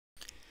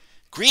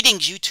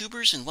Greetings,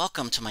 YouTubers, and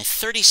welcome to my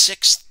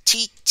 36th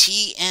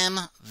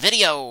TTM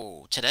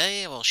video.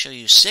 Today I will show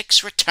you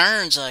 6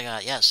 returns I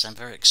got. Yes, I'm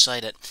very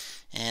excited.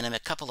 And a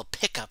couple of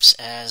pickups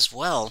as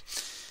well.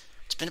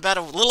 It's been about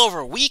a little over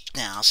a week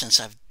now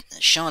since I've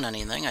shown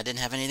anything. I didn't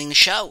have anything to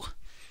show.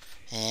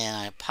 And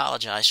I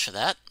apologize for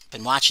that.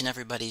 Been watching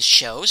everybody's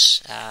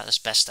shows as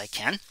best I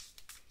can.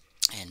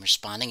 And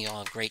responding. You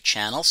all have great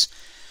channels.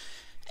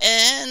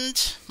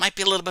 And might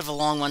be a little bit of a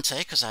long one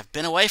today because I've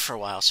been away for a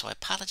while, so I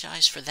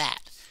apologize for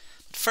that.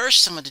 But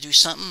first, I'm going to do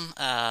something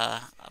I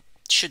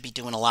should be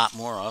doing a lot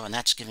more of, and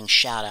that's giving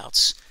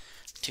shout-outs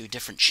to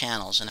different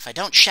channels. And if I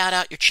don't shout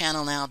out your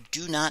channel now,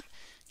 do not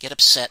get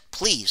upset.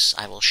 Please,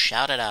 I will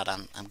shout it out.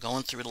 I'm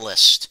going through the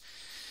list.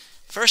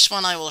 First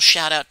one I will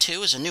shout out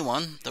to is a new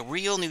one, The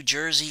Real New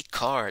Jersey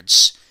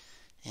Cards.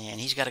 And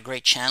he's got a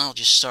great channel,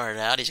 just started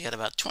out. He's got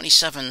about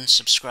 27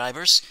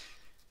 subscribers.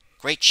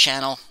 Great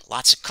channel,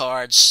 lots of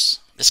cards.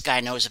 This guy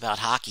knows about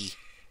hockey.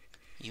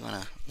 You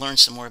want to learn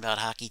some more about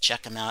hockey,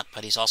 check him out.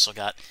 But he's also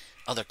got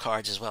other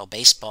cards as well.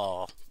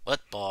 Baseball,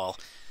 football,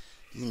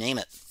 you name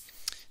it.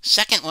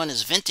 Second one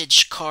is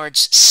Vintage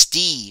Cards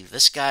Steve.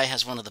 This guy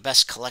has one of the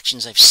best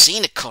collections I've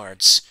seen of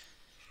cards.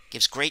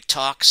 Gives great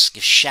talks,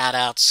 gives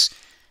shout-outs.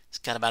 He's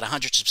got about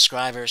 100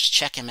 subscribers.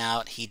 Check him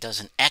out. He does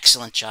an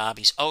excellent job.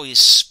 He's always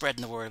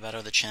spreading the word about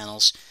other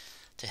channels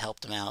to help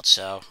them out.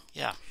 So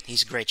yeah,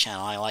 he's a great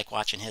channel. I like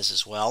watching his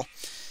as well.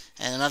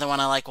 And another one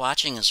I like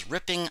watching is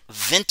Ripping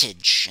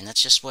Vintage, and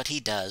that's just what he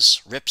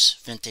does. Rips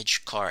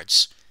vintage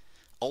cards,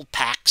 old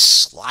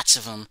packs, lots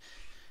of them.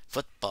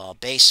 Football,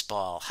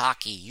 baseball,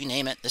 hockey, you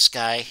name it. This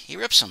guy, he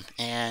rips them,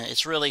 and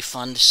it's really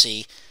fun to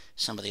see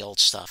some of the old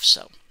stuff.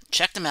 So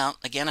check them out.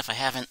 Again, if I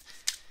haven't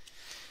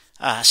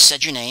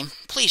said your name,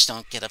 please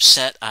don't get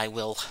upset. I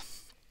will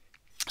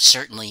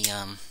certainly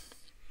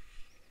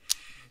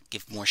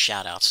give more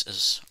shout-outs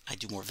as I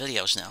do more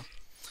videos now.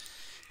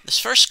 This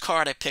first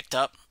card I picked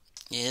up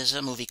is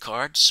a movie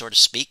card, so to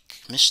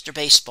speak. Mr.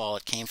 Baseball.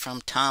 It came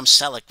from Tom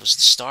Selleck, was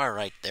the star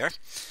right there.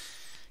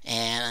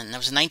 And that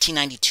was a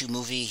 1992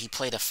 movie. He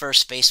played a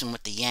first baseman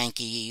with the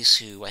Yankees,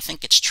 who I think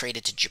gets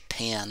traded to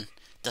Japan.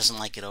 Doesn't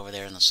like it over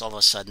there, and then all of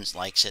a sudden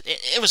likes it.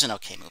 It was an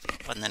okay movie.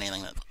 It wasn't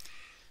anything that,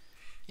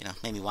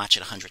 made me watch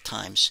it 100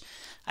 times.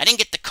 I didn't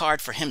get the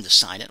card for him to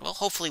sign it. Well,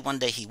 hopefully one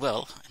day he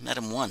will. I met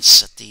him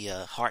once at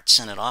the Hart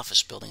Senate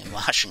Office building in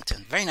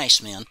Washington. Very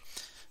nice man.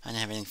 I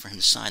didn't have anything for him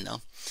to sign,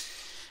 though.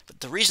 But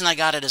the reason I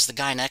got it is the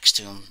guy next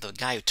to him, the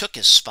guy who took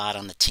his spot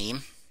on the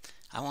team.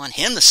 I want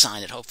him to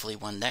sign it hopefully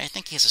one day. I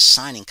think he has a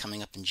signing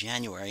coming up in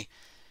January.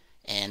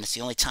 And it's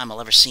the only time I'll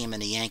ever see him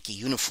in a Yankee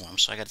uniform,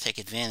 so I got to take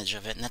advantage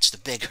of it. And that's the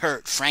Big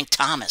Hurt, Frank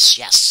Thomas.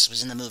 Yes,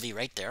 was in the movie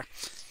right there.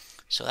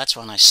 So that's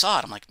when I saw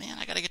it. I'm like, man,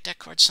 I got to get that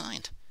card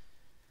signed.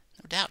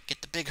 No doubt,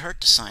 get the Big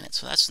Hurt to sign it.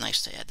 So that's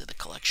nice to add to the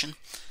collection,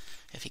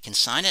 if he can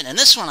sign it. And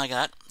this one I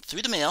got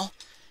through the mail,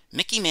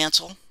 Mickey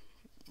Mantle.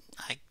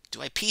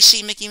 Do I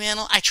PC Mickey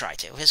Mantle? I try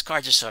to. His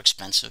cards are so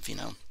expensive,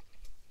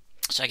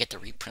 so I get the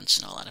reprints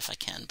and all that if I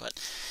can. But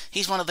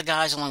he's one of the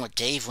guys, along with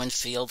Dave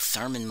Winfield,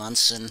 Thurman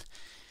Munson,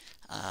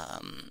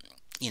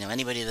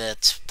 anybody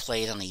that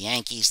played on the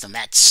Yankees, the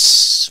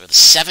Mets, or the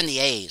 70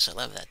 A's. I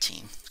love that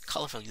team.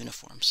 Colorful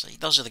uniforms. So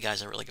those are the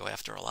guys I really go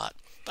after a lot.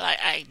 But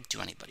I do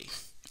anybody.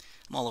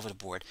 I'm all over the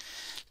board.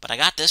 But I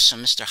got this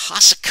from Mr.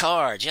 Haas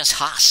Cards. Yes,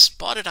 Haas.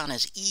 Bought it on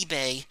his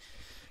eBay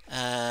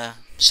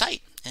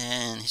site.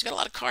 And he's got a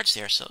lot of cards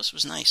there, so this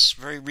was nice.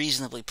 Very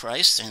reasonably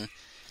priced, and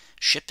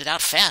shipped it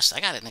out fast. I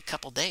got it in a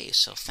couple days,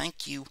 so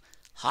thank you,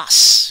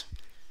 Haas,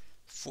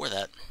 for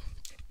that.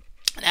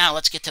 Now,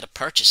 let's get to the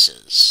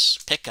purchases,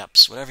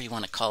 pickups, whatever you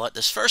want to call it.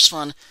 This first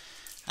one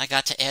I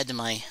got to add to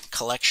my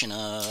collection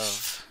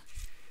of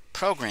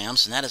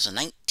programs, and that is a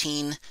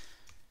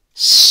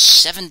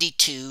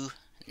 1972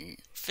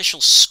 official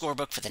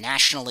scorebook for the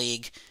National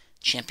League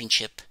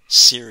Championship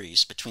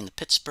Series between the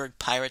Pittsburgh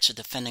Pirates, the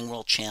defending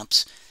world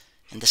champs,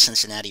 and the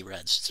Cincinnati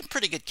Reds. It's in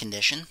pretty good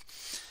condition.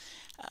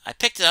 I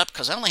picked it up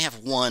because I only have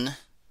one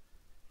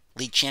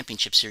League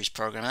Championship Series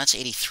program, and that's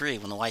 83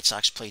 when the White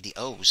Sox played the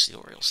Orioles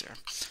there.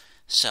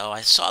 So I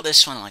saw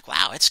this one, I'm like,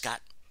 wow, it's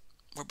got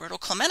Roberto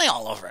Clemente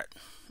all over it.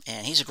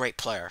 And he's a great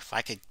player. If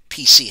I could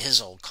PC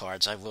his old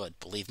cards, I would,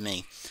 believe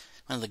me.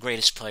 One of the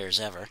greatest players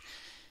ever.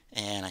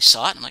 And I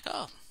saw it, and I'm like,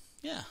 oh,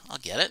 yeah, I'll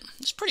get it.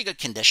 It's pretty good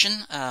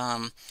condition.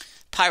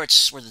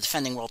 Pirates were the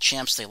defending world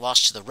champs. They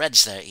lost to the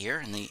Reds that year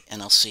in the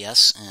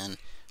NLCS, and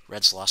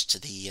Reds lost to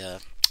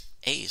the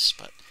A's.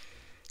 But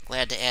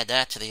glad to add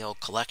that to the old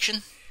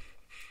collection.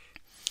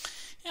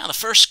 Now, the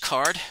first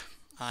card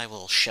I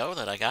will show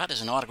that I got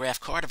is an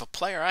autographed card of a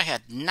player I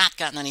had not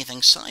gotten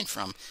anything signed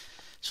from.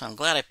 So I'm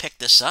glad I picked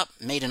this up,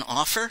 made an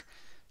offer,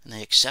 and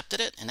they accepted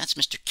it. And that's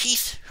Mr.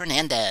 Keith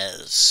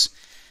Hernandez.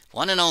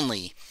 One and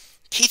only.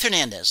 Keith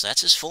Hernandez,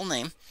 that's his full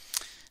name.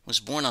 Was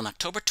born on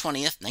October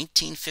 20th,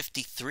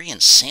 1953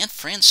 in San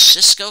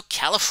Francisco,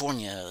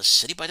 California, the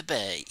city by the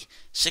bay.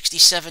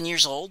 67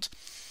 years old.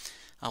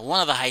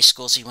 One of the high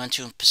schools he went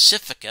to in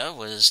Pacifica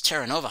was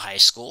Terra Nova High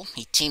School.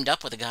 He teamed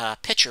up with a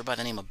pitcher by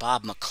the name of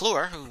Bob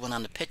McClure, who went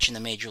on to pitch in the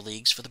major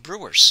leagues for the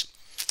Brewers.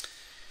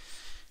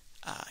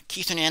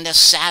 Keith Hernandez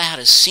sat out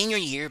his senior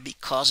year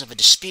because of a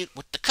dispute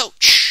with the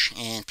coach,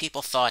 and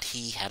people thought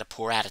he had a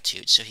poor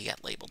attitude, so he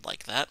got labeled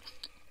like that.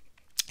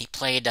 He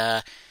played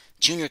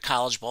junior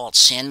college ball at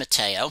San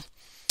Mateo,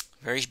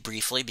 very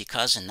briefly,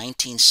 because in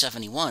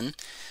 1971,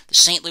 the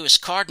St. Louis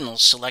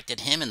Cardinals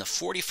selected him in the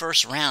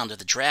 41st round of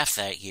the draft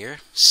that year,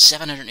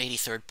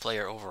 783rd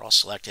player overall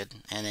selected,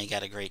 and they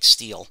got a great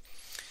steal.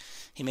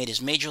 He made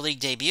his major league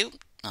debut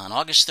on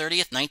August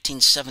 30th,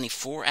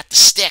 1974, at the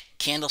Stick,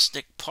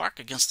 Candlestick Park,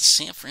 against the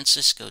San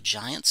Francisco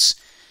Giants.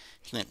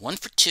 He went 1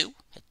 for 2,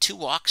 had 2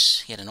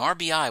 walks. He had an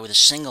RBI with a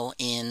single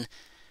in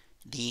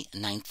the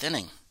 9th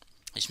inning.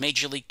 His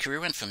major league career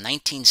went from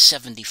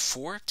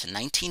 1974 to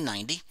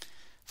 1990.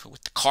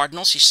 With the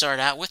Cardinals, he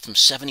started out with from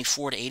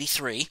 74 to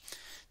 83,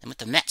 then with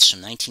the Mets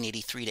from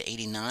 1983 to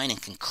 89,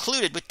 and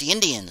concluded with the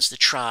Indians, the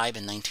Tribe,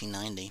 in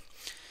 1990.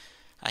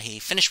 He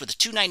finished with a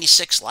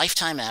 .296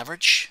 lifetime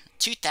average,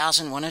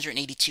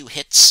 2,182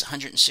 hits,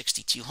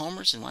 162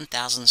 homers, and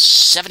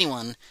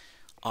 1,071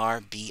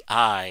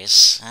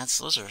 RBIs.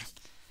 Those are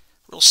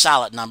real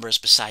solid numbers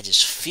besides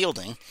his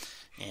fielding,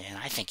 and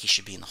I think he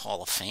should be in the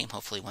Hall of Fame.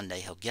 Hopefully one day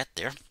he'll get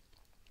there.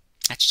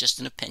 That's just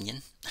an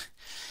opinion.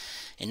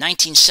 In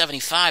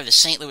 1975, the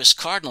St. Louis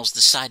Cardinals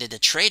decided to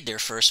trade their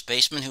first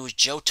baseman, who was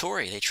Joe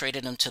Torre. They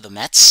traded him to the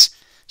Mets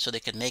so they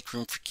could make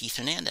room for Keith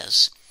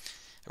Hernandez.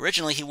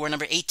 Originally, he wore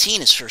number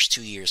 18 his first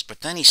 2 years, but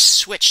then he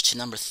switched to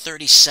number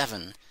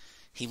 37.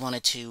 He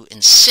wanted to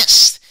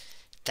insist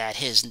that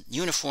his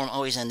uniform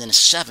always end in a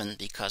 7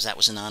 because that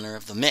was in honor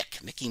of the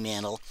Mickey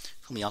Mantle,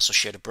 whom he also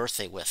shared a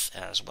birthday with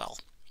as well.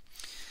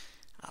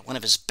 One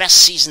of his best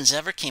seasons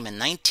ever came in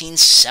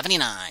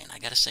 1979. I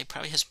gotta say,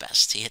 probably his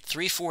best. He hit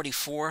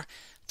 .344,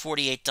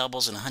 48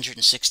 doubles, and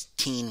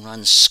 116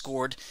 runs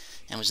scored,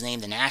 and was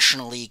named the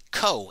National League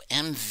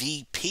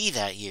co-MVP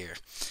that year.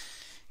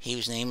 He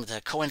was named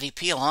the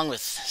co-MVP along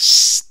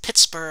with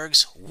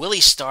Pittsburgh's Willie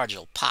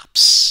Stargell,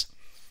 Pops.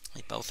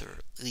 They both are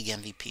league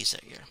MVPs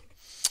that year.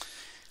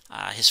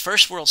 His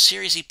first World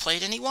Series he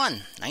played in, he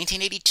won,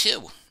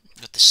 1982,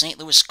 with the St.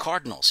 Louis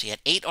Cardinals. He had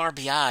 8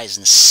 RBIs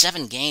in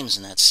 7 games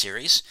in that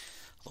series,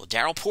 although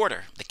Darrell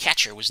Porter, the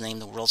catcher, was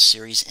named the World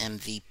Series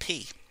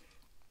MVP.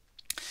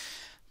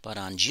 But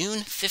on June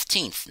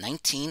 15th,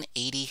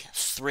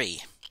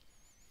 1983,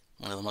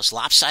 one of the most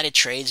lopsided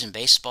trades in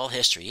baseball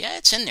history. Yeah,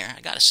 it's in there,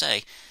 I gotta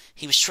say.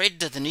 He was traded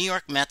to the New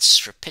York Mets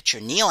for pitcher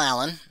Neil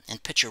Allen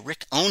and pitcher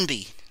Rick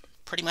Ownby.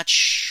 Pretty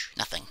much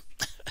nothing.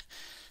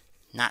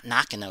 Not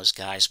knocking those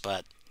guys,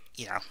 but,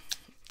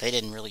 they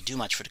didn't really do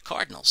much for the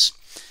Cardinals.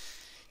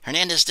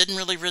 Hernandez didn't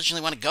really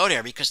originally want to go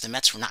there because the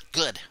Mets were not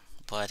good,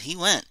 but he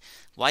went.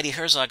 Whitey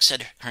Herzog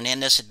said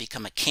Hernandez had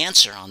become a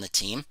cancer on the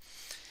team,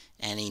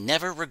 and he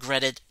never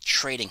regretted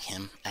trading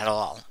him at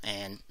all.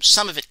 And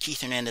some of it,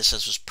 Keith Hernandez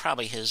says, was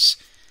probably his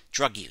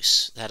drug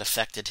use that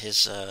affected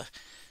his,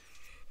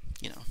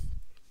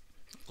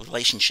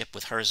 relationship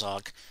with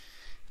Herzog.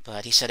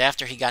 But he said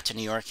after he got to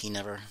New York, he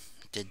never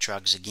did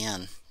drugs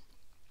again.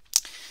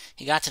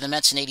 He got to the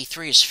Mets in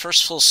 '83. His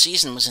first full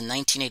season was in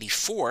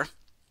 1984.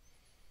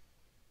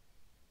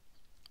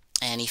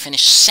 And he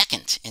finished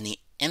second in the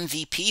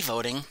MVP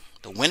voting.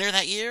 The winner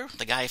that year,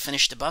 the guy who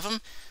finished above him,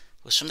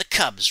 was from the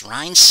Cubs,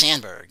 Ryne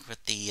Sandberg,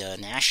 with the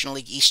National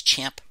League East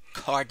champ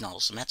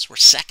Cardinals. The Mets were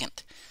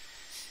second.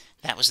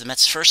 That was the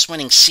Mets' first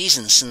winning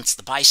season since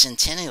the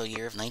bicentennial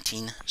year of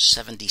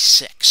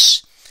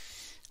 1976.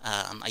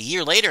 A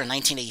year later, in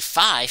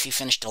 1985, he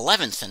finished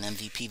 11th in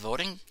MVP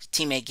voting.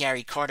 Teammate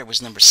Gary Carter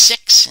was number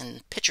 6,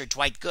 and pitcher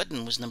Dwight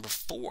Gooden was number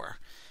 4.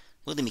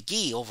 Willie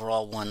McGee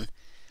overall won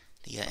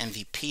the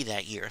MVP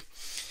that year.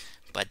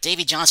 But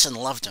Davey Johnson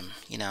loved him.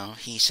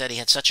 He said he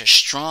had such a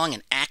strong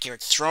and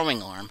accurate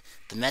throwing arm.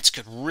 The Mets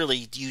could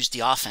really use the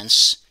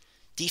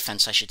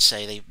defense, I should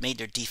say. They made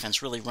their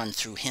defense really run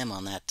through him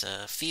on that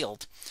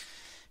field.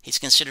 He's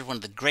considered one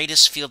of the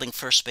greatest fielding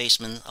first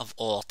basemen of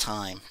all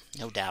time.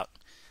 No doubt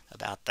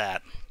about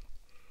that.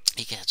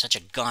 He had such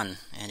a gun,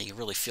 and he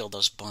really fielded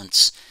those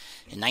bunts.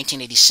 In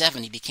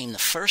 1987, he became the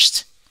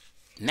first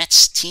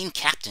Mets team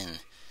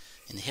captain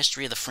in the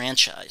history of the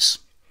franchise.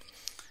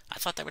 I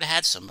thought they would have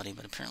had somebody,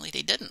 but apparently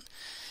they didn't.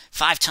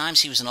 5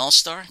 times he was an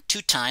All-Star,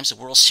 2 times a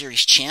World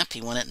Series champ.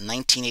 He won it in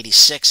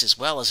 1986 as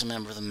well as a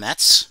member of the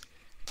Mets.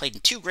 Played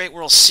in 2 great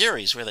World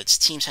Series where its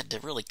teams had to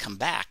really come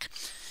back.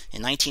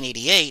 In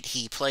 1988,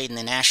 he played in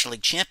the National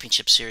League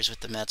Championship Series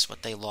with the Mets,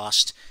 but they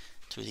lost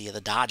to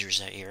the Dodgers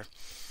that year.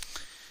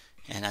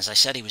 And as I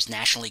said, he was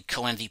National League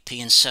co-MVP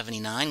in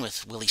 '79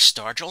 with Willie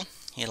Stargell.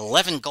 He had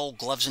 11 Gold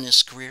Gloves in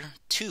his career,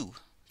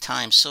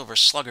 2-time Silver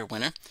Slugger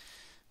winner.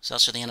 He was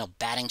also the NL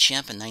batting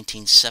champ in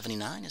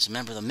 1979 as a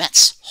member of the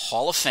Mets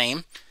Hall of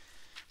Fame.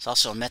 He's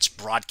also a Mets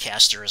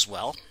broadcaster as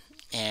well.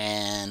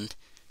 And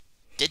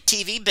did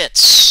TV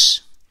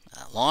bits.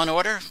 Law &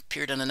 Order,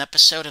 appeared in an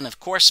episode, and of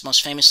course,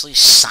 most famously,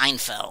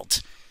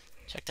 Seinfeld.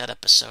 Check that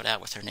episode out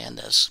with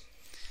Hernandez.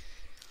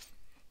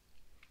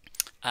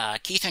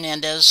 Keith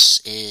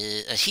Hernandez,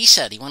 he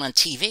said he went on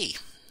TV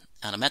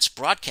on a Mets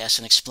broadcast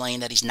and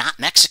explained that he's not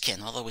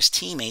Mexican, although his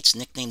teammates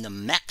nicknamed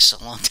him Mex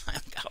a long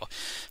time ago.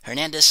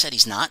 Hernandez said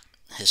he's not.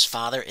 His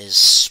father is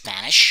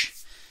Spanish,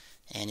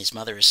 and his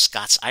mother is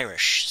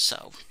Scots-Irish,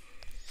 so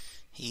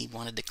he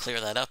wanted to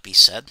clear that up, he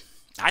said.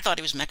 I thought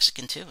he was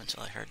Mexican, too,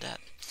 until I heard that.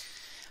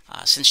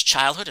 Since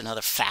childhood,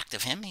 another fact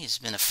of him, he's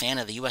been a fan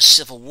of the U.S.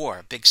 Civil War,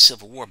 a big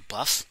Civil War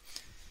buff.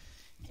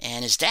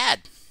 And his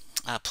dad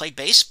played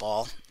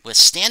baseball with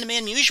Stan the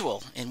Man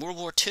Musial in World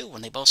War II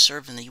when they both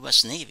served in the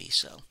U.S. Navy.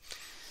 So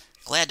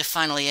glad to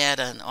finally add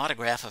an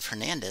autograph of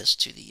Hernandez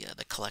to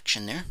the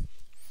collection there.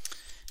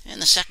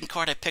 And the second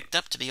card I picked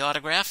up to be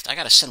autographed, I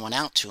got to send one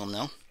out to him,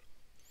 though.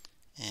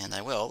 And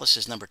I will. This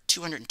is number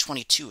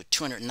 222 of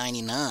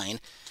 299. And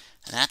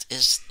that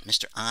is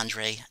Mr.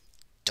 Andre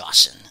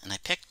Dawson. And I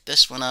picked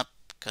this one up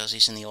because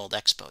he's in the old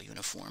Expo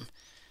uniform,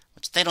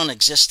 which they don't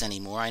exist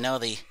anymore. I know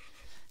the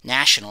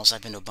Nationals,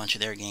 I've been to a bunch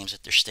of their games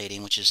at their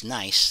stadium, which is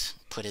nice.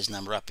 Put his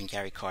number up in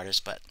Gary Carter's,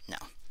 but no.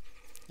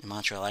 In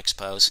Montreal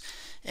Expos.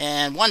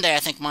 And one day I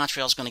think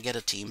Montreal's going to get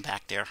a team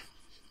back there.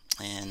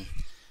 And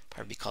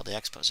probably be called the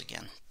Expos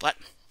again. But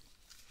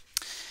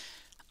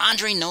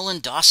Andre Nolan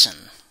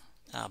Dawson,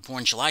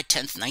 born July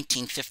 10th,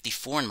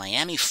 1954 in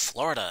Miami,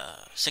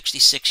 Florida.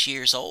 66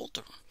 years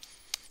old.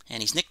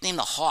 And he's nicknamed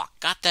the Hawk.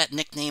 Got that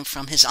nickname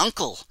from his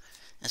uncle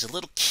as a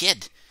little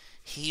kid.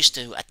 He used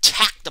to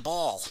attack the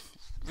ball,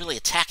 really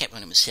attack it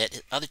when it was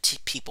hit. Other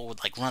people would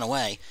run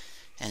away.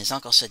 And his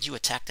uncle said, "You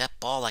attack that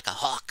ball like a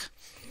hawk."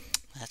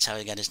 That's how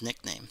he got his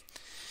nickname.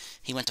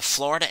 He went to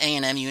Florida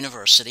A&M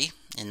University.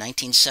 In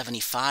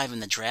 1975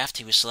 in the draft,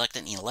 he was selected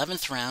in the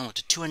 11th round with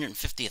the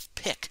 250th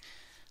pick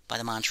by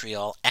the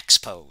Montreal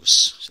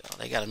Expos. So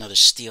they got another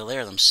steal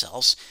there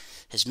themselves.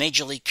 His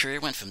major league career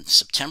went from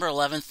September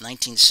 11th,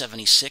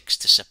 1976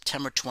 to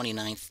September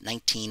 29th,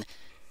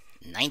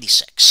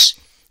 1996.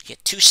 He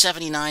had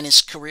 279 in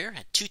his career,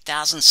 had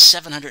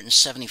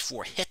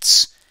 2,774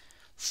 hits,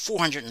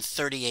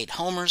 438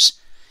 homers,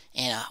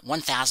 and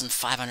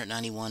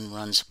 1,591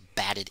 runs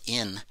batted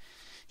in.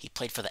 He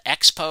played for the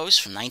Expos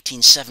from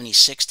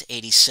 1976 to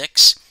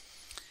 86,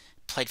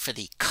 played for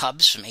the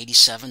Cubs from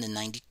 87 to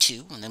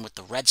 92, and then with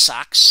the Red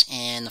Sox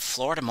and the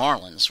Florida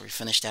Marlins, where he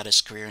finished out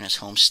his career in his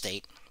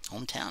hometown.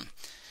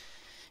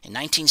 In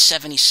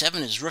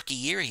 1977, his rookie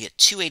year, he hit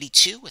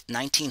 .282 with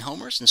 19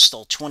 homers and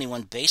stole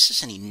 21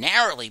 bases, and he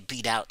narrowly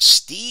beat out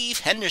Steve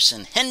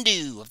Henderson,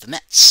 Hendu of the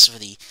Mets, for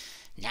the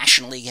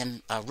National League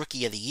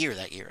Rookie of the Year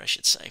that year, I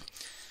should say.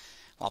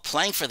 While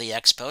playing for the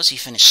Expos, he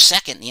finished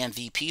second in the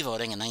MVP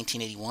voting in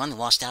 1981 and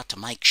lost out to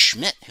Mike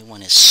Schmidt, who won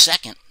his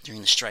second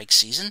during the strike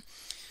season,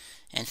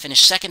 and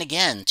finished second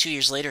again 2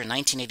 years later in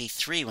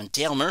 1983 when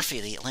Dale Murphy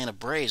of the Atlanta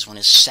Braves won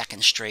his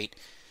second straight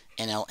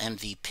NL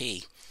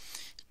MVP.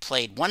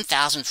 Played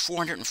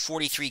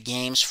 1,443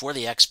 games for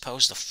the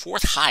Expos, the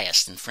fourth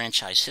highest in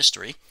franchise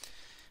history.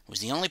 Was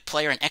the only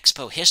player in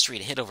Expo history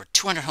to hit over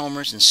 200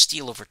 homers and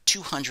steal over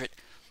 200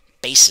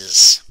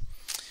 bases.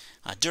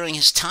 During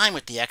his time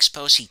with the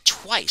Expos, he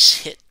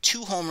twice hit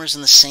 2 homers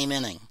in the same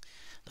inning.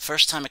 The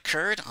first time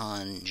occurred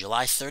on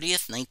July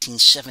 30th,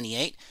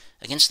 1978,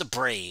 against the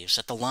Braves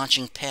at the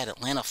launching pad at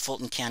Atlanta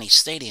Fulton County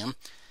Stadium,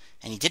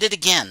 and he did it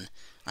again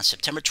on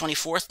September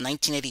 24th,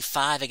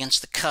 1985,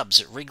 against the Cubs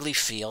at Wrigley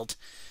Field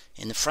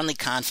in the friendly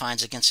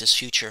confines against his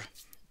future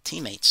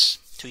teammates.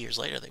 2 years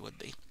later, they would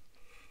be.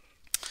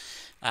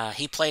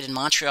 He played in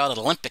Montreal at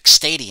Olympic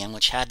Stadium,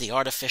 which had the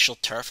artificial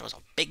turf. It was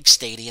a big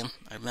stadium.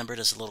 I remember it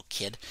as a little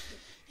kid.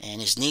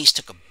 And his knees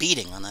took a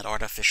beating on that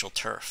artificial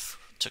turf.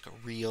 Took a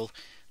real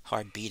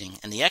hard beating.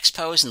 And the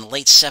Expos in the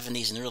late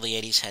 70s and early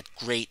 80s had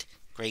great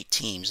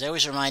teams. They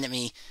always reminded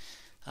me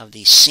of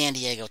the San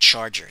Diego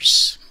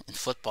Chargers in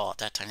football at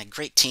that time. They had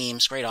great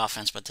teams, great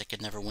offense, but they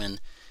could never win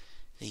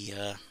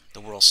the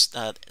World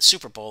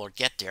Super Bowl or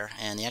get there.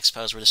 And the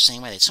Expos were the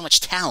same way. They had so much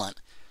talent.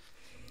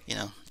 You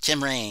know,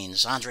 Tim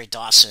Raines, Andre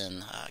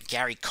Dawson,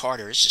 Gary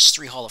Carter. It's just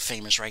 3 Hall of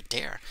Famers right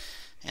there.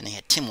 And they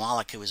had Tim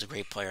Wallach, who was a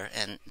great player,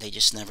 and they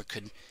just never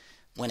could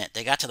win it.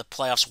 They got to the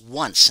playoffs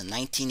once in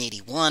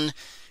 1981,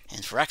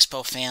 and for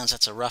Expo fans,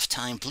 that's a rough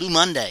time. Blue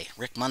Monday.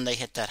 Rick Monday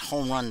hit that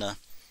home run to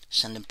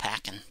send him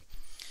packing.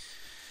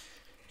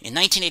 In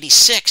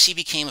 1986, he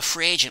became a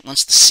free agent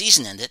once the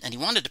season ended, and he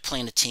wanted to play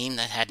in a team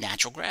that had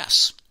natural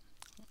grass.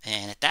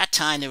 And at that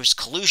time, there was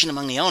collusion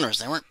among the owners.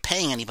 They weren't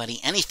paying anybody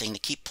anything to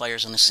keep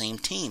players on the same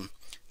team,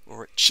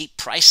 or at cheap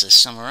prices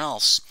somewhere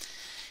else.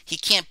 He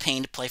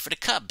campaigned to play for the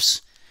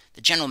Cubs.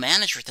 The general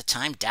manager at the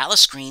time,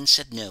 Dallas Green,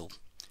 said no.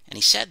 And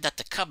he said that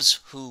the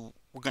Cubs, who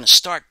were going to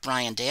start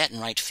Brian Dayett in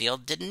right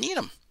field, didn't need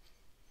him.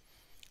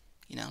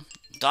 You know,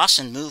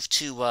 Dawson moved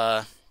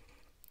to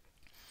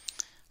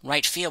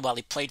right field while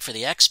he played for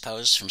the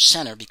Expos from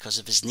center because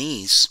of his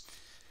knees.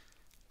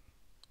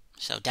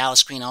 So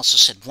Dallas Green also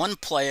said one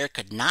player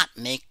could not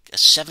make a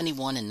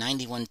 71 and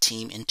 91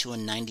 team into a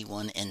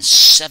 91 and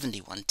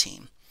 71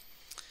 team.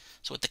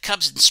 So with the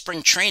Cubs in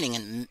spring training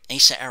in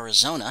Mesa,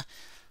 Arizona,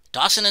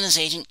 Dawson and his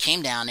agent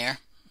came down there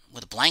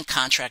with a blank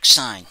contract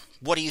signed.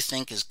 What do you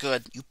think is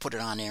good? You put it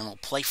on there and we'll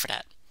play for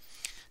that.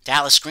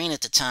 Dallas Green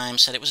at the time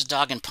said it was a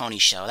dog and pony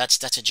show. That's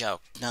a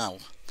joke. No.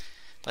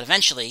 But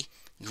eventually,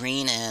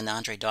 Green and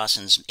Andre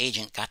Dawson's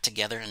agent got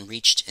together and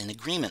reached an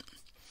agreement.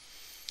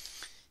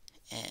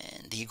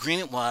 And the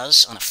agreement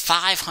was on a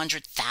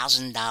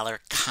 $500,000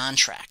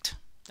 contract.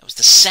 That was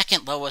the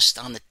second lowest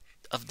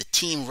of the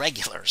team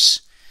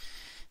regulars.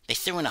 They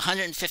threw in a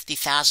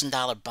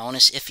 $150,000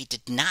 bonus if he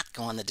did not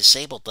go on the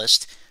disabled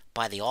list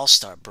by the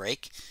All-Star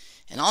break,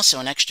 and also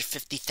an extra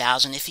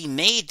 $50,000 if he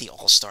made the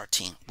All-Star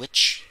team,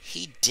 which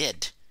he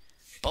did.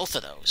 Both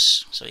of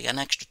those. So he got an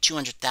extra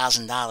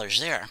 $200,000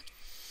 there.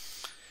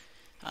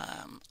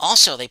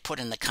 Also, they put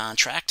in the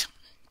contract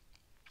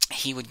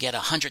he would get a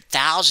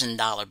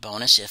 $100,000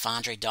 bonus if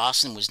Andre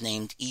Dawson was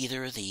named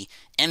either the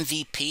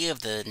MVP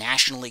of the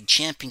National League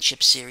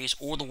Championship Series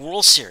or the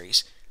World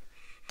Series.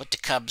 But the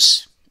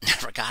Cubs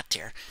never got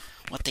there.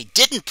 What they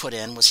didn't put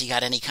in was he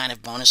got any kind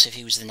of bonus if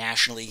he was the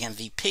National League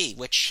MVP,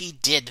 which he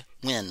did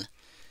win.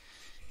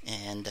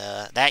 And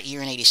that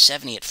year in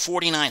 '87, he had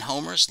 49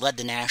 homers, led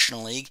the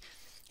National League,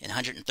 and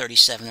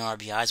 137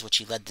 RBIs, which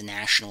he led the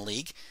National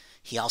League.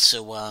 He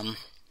also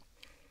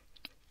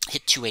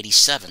hit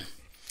 .287.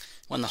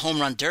 Won the Home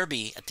Run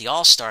Derby at the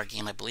All-Star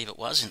game, I believe it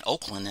was, in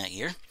Oakland that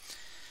year.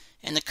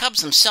 And the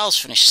Cubs themselves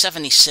finished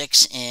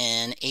 76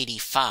 and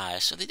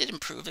 85, so they did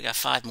improve. They got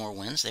 5 more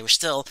wins. They were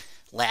still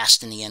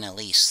last in the NL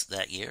East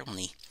that year when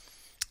the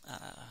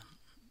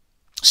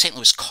St.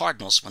 Louis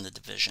Cardinals won the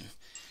division.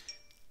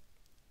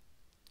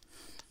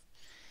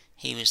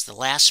 He was the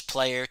last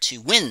player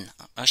to win.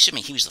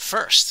 He was the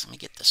first. Let me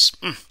get this.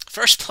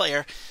 First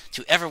player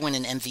to ever win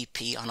an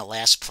MVP on a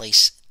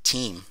last-place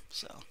team.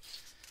 So,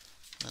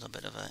 a little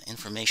bit of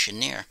information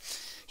there.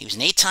 He was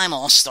an 8-time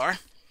All-Star,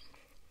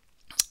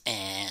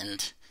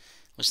 and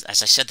was,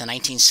 as I said, the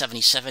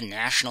 1977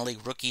 National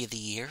League Rookie of the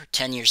Year.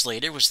 10 years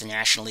later, was the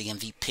National League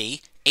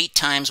MVP. 8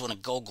 times won a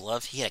Gold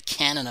Glove. He had a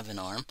cannon of an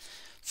arm.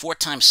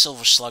 4-time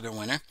Silver Slugger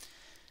winner.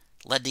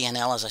 Led the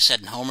NL, as I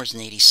said, in homers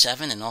in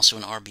 '87 and also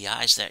in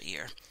RBIs that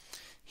year.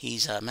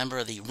 He's a member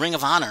of the Ring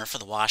of Honor for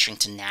the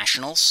Washington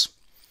Nationals,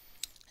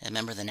 a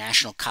member of the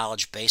National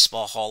College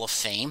Baseball Hall of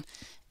Fame,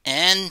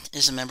 and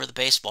is a member of the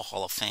Baseball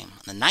Hall of Fame.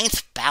 On the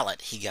 9th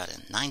ballot, he got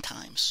in 9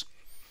 times.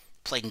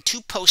 Played in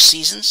 2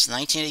 postseasons,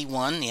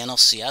 1981, the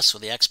NLCS,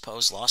 where the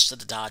Expos lost to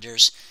the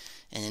Dodgers,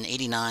 and in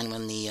 '89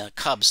 when the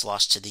Cubs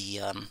lost to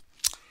the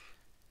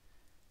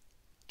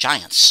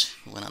Giants,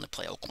 who went on to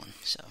play Oakland.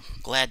 So,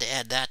 glad to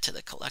add that to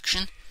the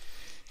collection.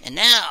 And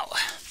now,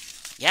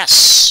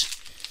 yes,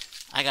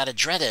 I got a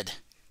dreaded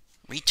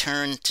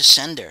return to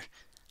sender.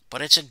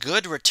 But it's a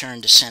good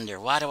return to sender.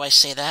 Why do I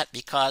say that?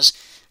 Because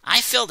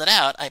I filled it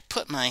out. I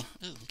put my...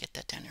 Ooh, get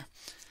that down here.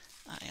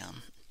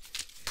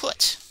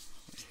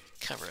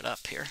 Cover it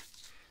up here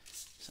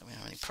so we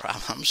don't have any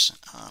problems.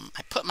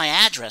 I put my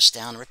address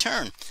down,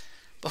 return.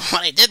 But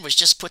what I did was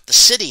just put the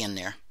city in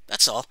there.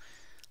 That's all.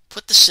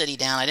 Put the city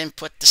down. I didn't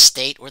put the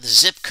state or the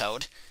zip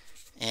code,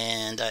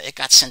 and it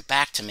got sent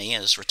back to me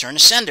as return to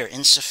sender,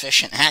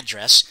 insufficient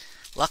address.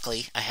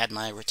 Luckily, I had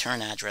my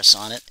return address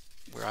on it,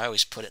 where I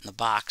always put it in the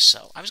box,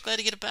 so I was glad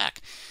to get it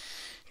back.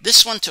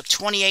 This one took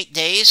 28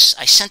 days.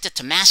 I sent it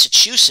to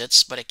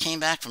Massachusetts, but it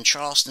came back from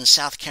Charleston,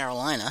 South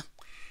Carolina.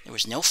 There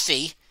was no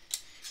fee.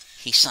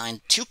 He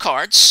signed 2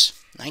 cards,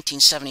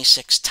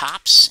 1976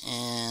 Topps,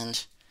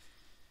 and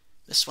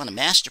this one a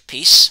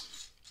masterpiece.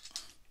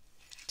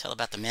 Tell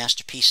about the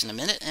masterpiece in a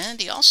minute. And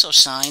he also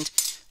signed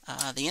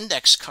the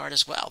index card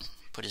as well.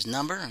 Put his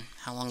number and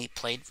how long he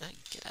played.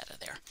 Get out of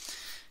there.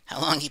 How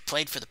long he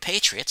played for the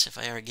Patriots, if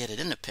I ever get it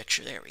in the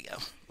picture. There we go.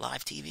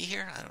 Live TV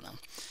here? I don't know.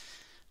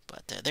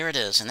 But there it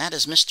is. And that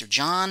is Mr.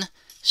 John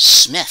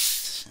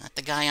Smith. Not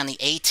the guy on the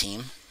A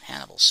team.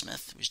 Hannibal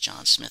Smith. Who's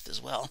John Smith as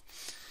well.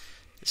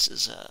 This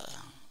is a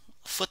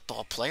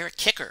football player, a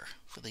kicker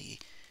for the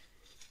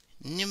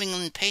New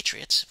England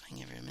Patriots. If I can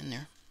get him in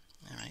there.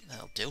 All right,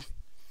 that'll do.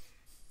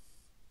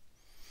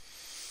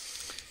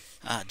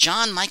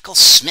 John Michael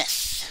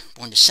Smith,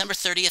 born December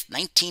 30th,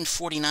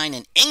 1949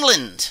 in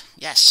England.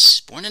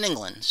 Yes, born in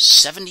England,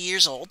 70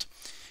 years old.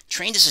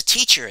 Trained as a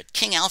teacher at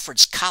King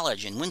Alfred's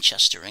College in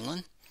Winchester,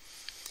 England.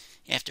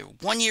 After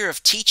 1 year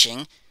of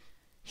teaching,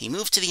 he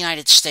moved to the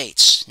United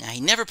States. Now,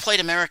 he never played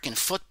American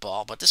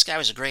football, but this guy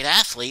was a great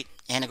athlete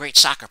and a great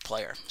soccer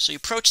player. So he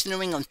approached the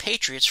New England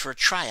Patriots for a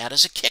tryout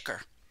as a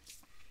kicker.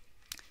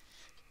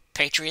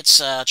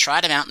 Patriots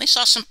tried him out, and they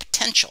saw some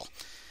potential.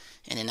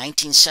 And in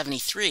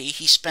 1973,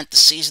 he spent the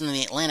season in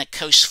the Atlantic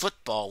Coast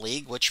Football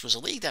League, which was a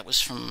league that was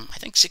from, I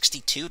think,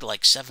 62 to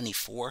like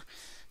 74.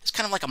 It's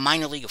kind of like a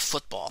minor league of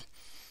football.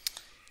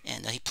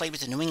 And he played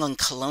with the New England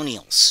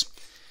Colonials.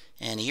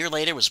 And a year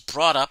later was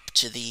brought up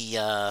to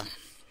the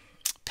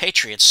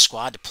Patriots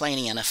squad to play in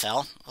the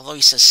NFL, although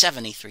he says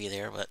 73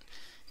 there, but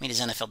made his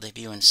NFL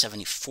debut in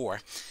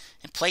 74.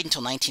 And played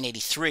until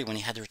 1983 when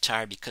he had to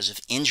retire because of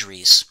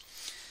injuries.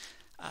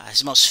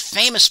 His most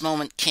famous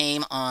moment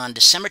came on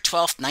December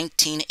 12th,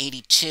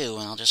 1982,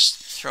 and I'll just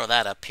throw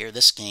that up here,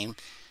 this game.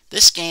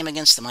 This game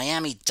against the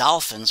Miami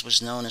Dolphins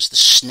was known as the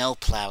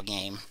snowplow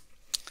game.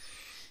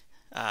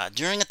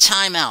 During a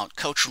timeout,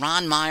 Coach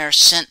Ron Meyer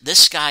sent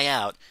this guy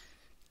out,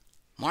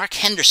 Mark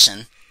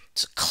Henderson,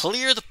 to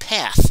clear the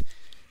path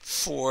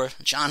for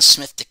John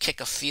Smith to kick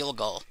a field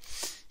goal.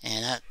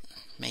 And that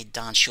made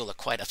Don Shula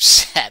quite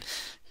upset.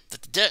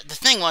 the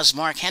thing was,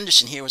 Mark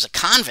Henderson here was a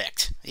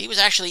convict. He was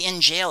actually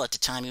in jail at the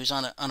time. He was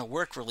on a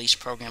work release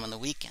program on the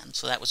weekend,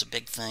 so that was a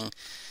big thing.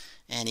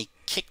 And he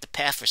kicked the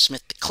path for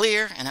Smith to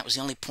clear, and that was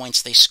the only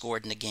points they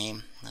scored in the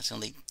game. That's the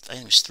only, I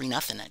think it was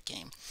 3-0 that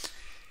game.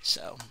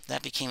 So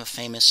that became a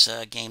famous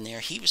game there.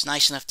 He was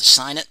nice enough to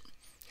sign it.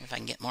 If I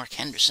can get Mark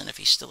Henderson, if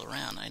he's still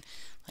around, I'd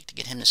like to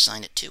get him to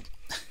sign it too.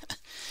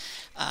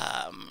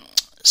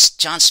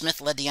 John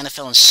Smith led the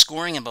NFL in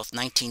scoring in both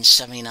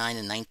 1979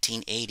 and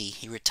 1980.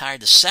 He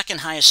retired the second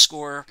highest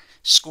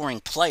scoring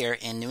player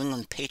in New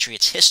England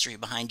Patriots history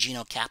behind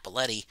Gino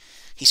Cappelletti.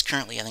 He's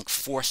currently, I think,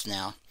 4th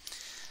now.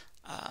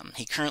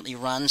 He currently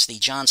runs the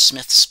John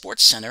Smith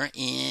Sports Center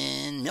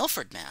in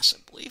Milford, Mass., I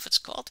believe it's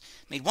called.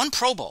 Made 1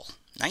 Pro Bowl,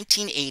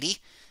 1980. He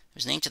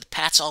was named to the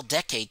Pats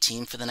All-Decade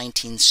team for the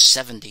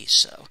 1970s.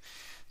 So,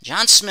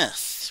 John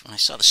Smith, when I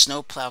saw the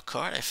snowplow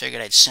card, I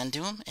figured I'd send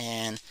to him,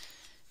 and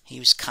he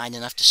was kind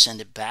enough to send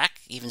it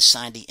back. Even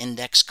signed the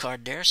index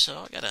card there,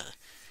 so I got 3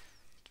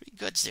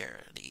 goods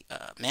there. The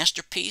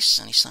Masterpiece,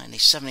 and he signed the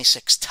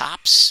 76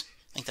 Tops.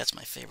 I think that's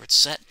my favorite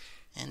set,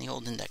 and the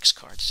old index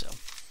card. So,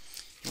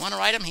 you want to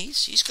write him?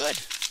 He's good.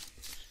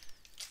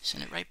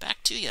 Send it right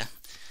back to you.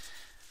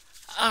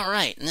 All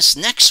right, and this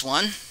next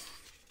one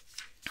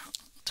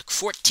took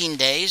 14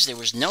 days. There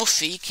was no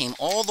fee. Came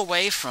all the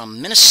way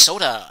from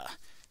Minnesota.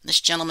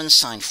 This gentleman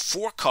signed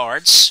 4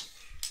 cards.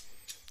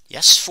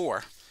 Yes,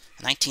 4.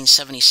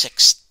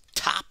 1976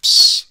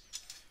 Tops.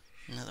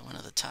 Another one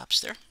of the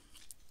Tops there.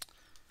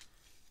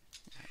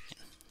 I can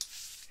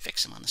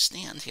fix him on the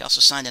stand. He also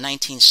signed a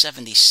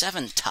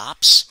 1977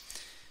 Tops.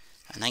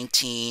 A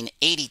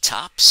 1980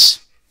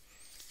 Tops,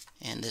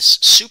 and this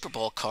Super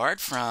Bowl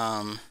card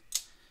from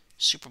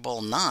Super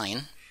Bowl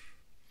 9.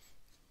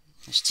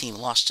 His team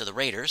lost to the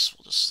Raiders.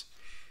 We'll just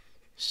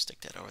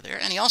stick that over there.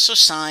 And he also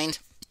signed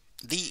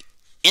the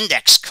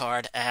index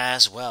card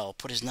as well.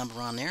 Put his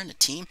number on there in the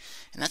team,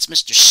 and that's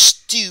Mr.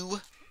 Stu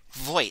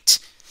Voigt.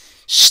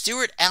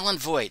 Stuart Allen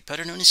Voigt,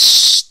 better known as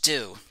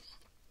Stu.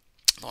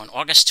 Born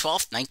August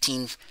 12th,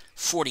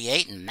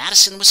 1948 in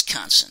Madison,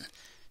 Wisconsin.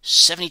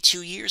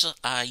 72 years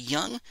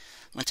young,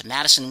 went to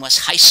Madison West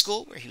High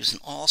School, where he was an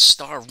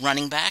all-star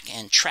running back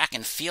and track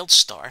and field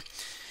star.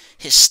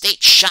 His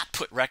state shot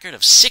put record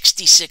of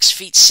 66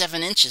 feet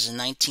 7 inches in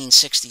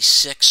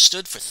 1966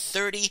 stood for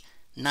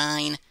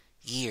 39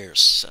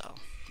 years. So,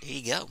 there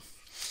you go.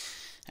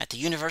 At the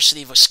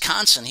University of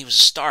Wisconsin, he was a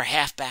star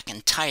halfback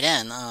and tight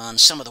end on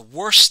some of the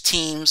worst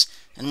teams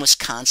in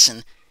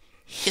Wisconsin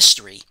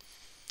history.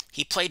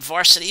 He played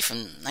varsity from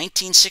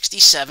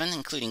 1967,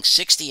 including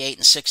 68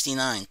 and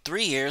 69.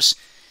 3 years,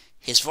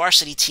 his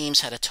varsity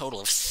teams had a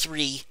total of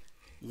 3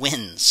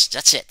 wins.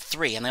 That's it,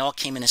 3, and they all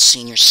came in his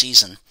senior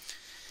season.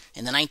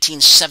 In the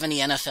 1970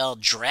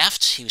 NFL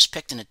Draft, he was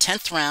picked in the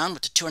 10th round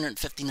with the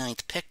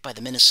 259th pick by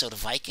the Minnesota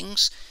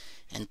Vikings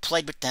and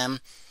played with them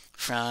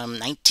from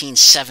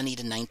 1970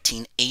 to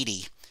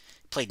 1980.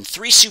 Played in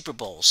 3 Super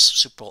Bowls,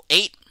 Super Bowl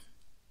 8,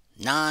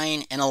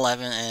 9, and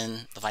 11,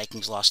 and the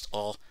Vikings lost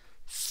all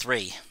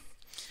 3.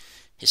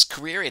 His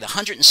career, he had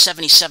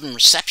 177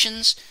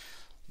 receptions,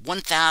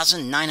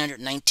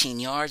 1,919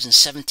 yards, and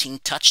 17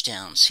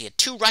 touchdowns. He had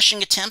 2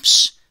 rushing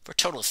attempts for a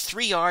total of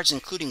 3 yards,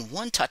 including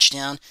 1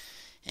 touchdown,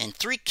 and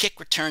 3 kick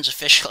returns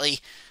officially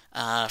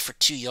for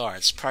 2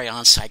 yards. Probably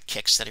onside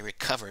kicks that he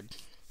recovered,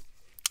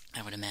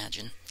 I would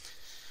imagine.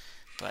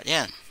 But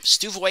yeah,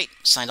 Stu Voigt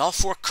signed all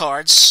 4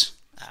 cards.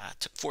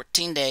 Took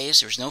 14 days.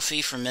 There was no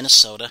fee from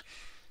Minnesota.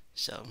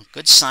 So,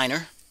 good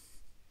signer.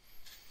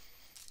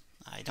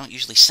 I don't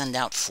usually send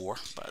out 4,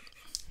 but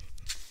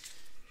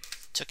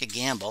took a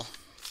gamble.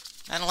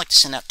 I don't like to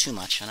send out too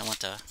much. I don't want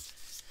to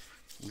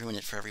ruin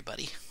it for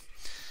everybody.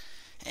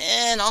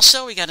 And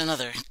also, we got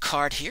another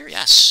card here.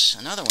 Yes,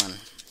 another one.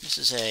 This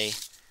is a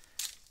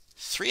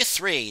 3 of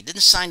 3.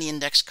 Didn't sign the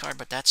index card,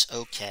 but that's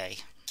okay.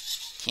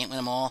 Can't win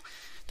them all.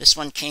 This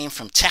one came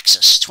from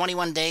Texas.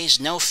 21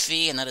 days, no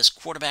fee, and that is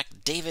quarterback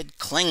David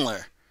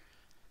Klingler.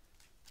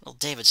 Little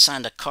David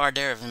signed a card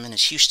there of him in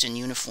his Houston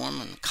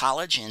uniform in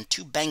college, and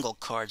 2 Bengal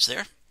cards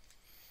there.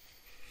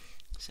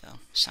 So,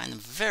 signed them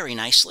very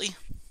nicely.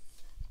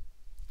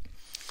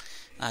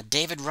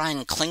 David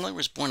Ryan Klingler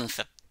was born on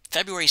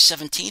February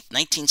 17th,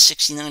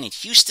 1969 in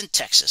Houston,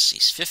 Texas.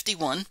 He's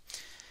 51,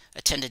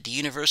 attended the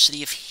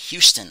University of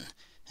Houston,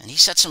 and he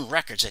set some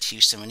records at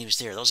Houston when he was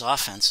there, those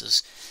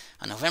offenses.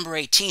 On November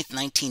 18th,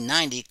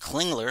 1990,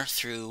 Klingler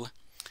threw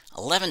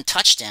 11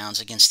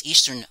 touchdowns against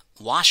Eastern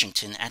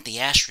Washington at the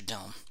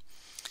Astrodome.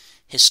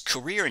 His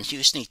career in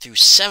Houston, he threw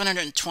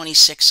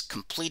 726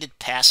 completed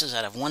passes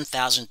out of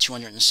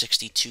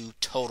 1,262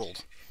 total.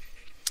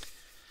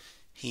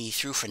 He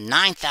threw for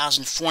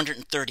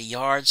 9,430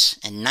 yards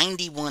and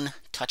 91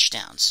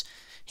 touchdowns.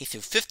 He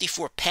threw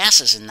 54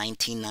 passes in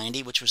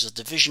 1990, which was a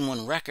Division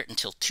I record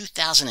until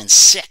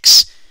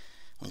 2006,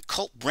 when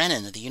Colt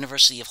Brennan of the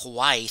University of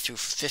Hawaii threw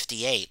for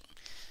 58.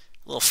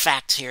 A little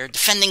fact here,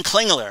 defending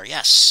Klingler.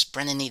 Yes,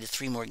 Brennan needed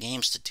 3 more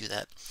games to do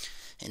that.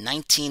 In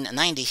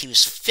 1990, he was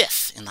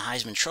 5th in the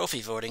Heisman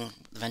Trophy voting.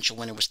 The eventual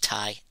winner was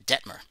Ty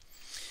Detmer.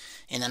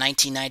 In the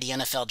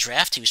 1990 NFL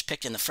Draft, he was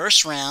picked in the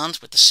first round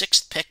with the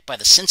 6th pick by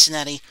the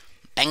Cincinnati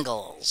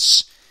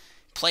Bengals.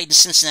 Played in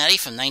Cincinnati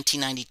from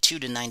 1992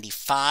 to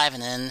 95,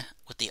 and then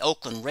with the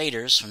Oakland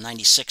Raiders from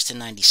 96 to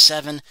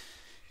 97,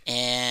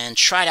 and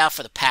tried out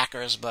for the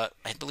Packers, but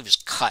I believe he was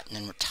cut and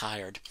then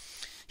retired.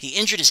 He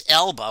injured his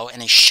elbow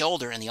and his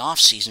shoulder in the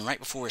offseason right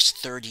before his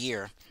 3rd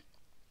year,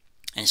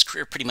 and his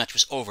career pretty much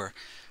was over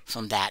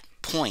from that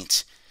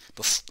point.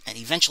 And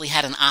he eventually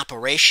had an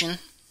operation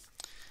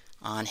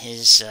on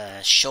his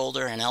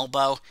shoulder and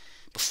elbow.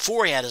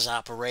 Before he had his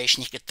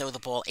operation, he could throw the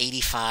ball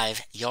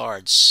 85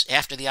 yards.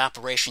 After the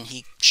operation,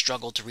 he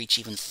struggled to reach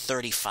even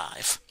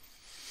 35.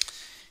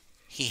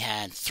 He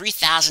had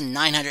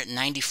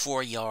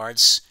 3,994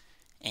 yards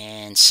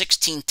and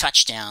 16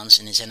 touchdowns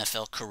in his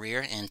NFL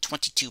career and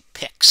 22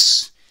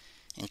 picks.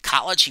 In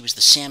college, he was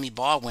the Sammy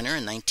Baugh winner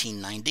in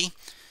 1990. He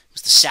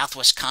was the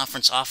Southwest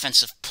Conference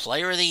Offensive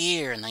Player of the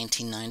Year in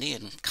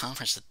 1990, a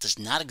conference that does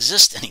not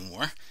exist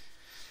anymore.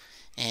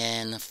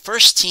 And the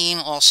first team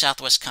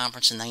All-Southwest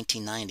Conference in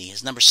 1990.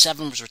 His number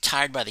 7 was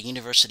retired by the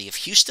University of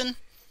Houston,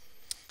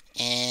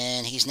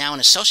 and he's now an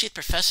associate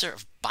professor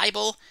of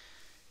Bible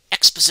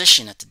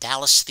exposition at the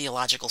Dallas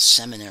Theological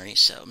Seminary.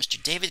 So,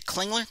 Mr. David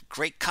Klingler,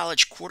 great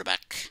college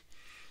quarterback.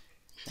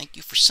 Thank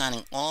you for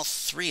signing all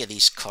 3 of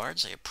these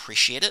cards. I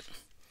appreciate it.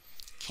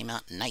 Came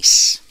out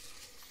nice.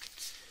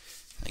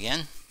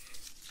 Again,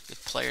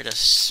 good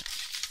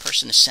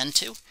person to send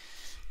to.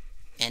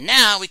 And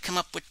now we come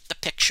up with the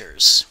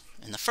pictures.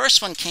 And the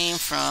first one came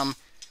from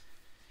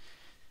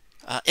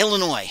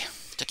Illinois.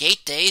 It took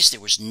 8 days. There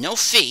was no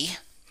fee.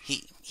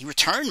 He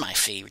returned my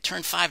fee. He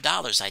returned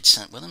 $5 I'd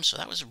sent with him, so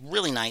that was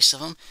really nice of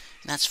him.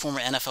 And that's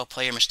former NFL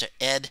player Mr.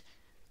 Ed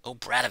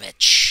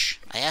Obradovich.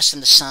 I asked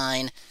him to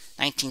sign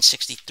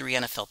 1963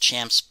 NFL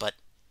champs, but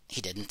he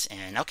didn't.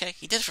 And okay,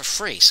 he did it for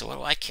free, so what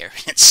do I care?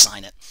 He didn't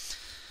sign it.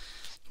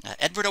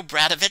 Edward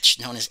Obradovich,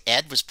 known as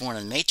Ed, was born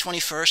on May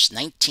 21st,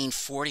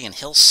 1940 in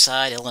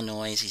Hillside,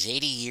 Illinois. He's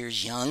 80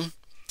 years young.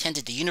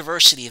 Attended the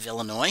University of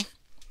Illinois.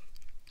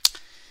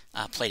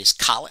 Played his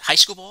high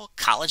school ball,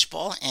 college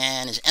ball,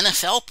 and his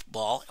NFL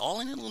ball, all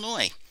in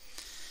Illinois.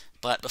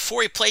 But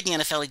before he played in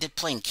the NFL, he did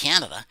play in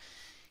Canada.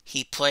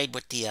 He played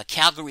with the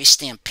Calgary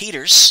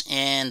Stampeders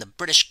and the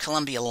British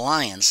Columbia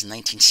Lions in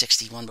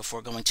 1961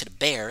 before going to the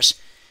Bears,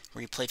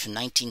 where he played from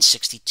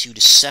 1962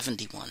 to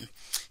 71.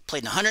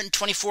 Played in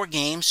 124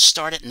 games,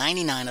 started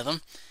 99 of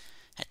them,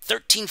 had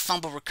 13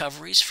 fumble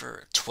recoveries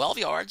for 12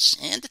 yards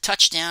and a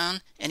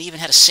touchdown, and even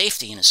had a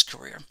safety in his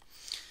career.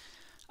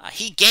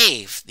 He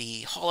gave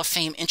the Hall of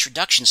Fame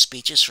introduction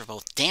speeches for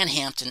both Dan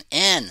Hampton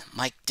and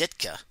Mike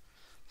Ditka,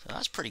 so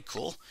that's pretty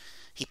cool.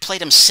 He played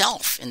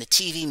himself in the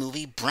TV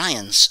movie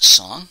Brian's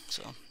Song,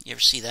 so you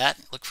ever see that?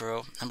 Look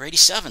for number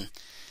 87.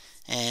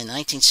 And in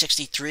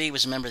 1963, he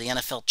was a member of the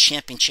NFL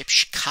Championship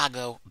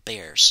Chicago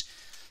Bears.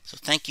 So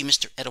thank you,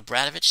 Mr. Ed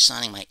Obradovich,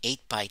 signing my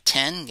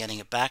 8x10, getting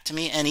it back to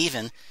me, and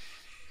even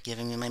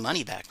giving me my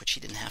money back, which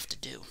he didn't have to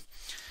do.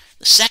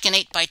 The second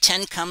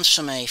 8x10 comes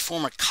from a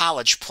former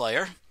college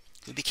player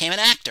who became an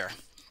actor.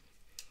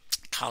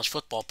 College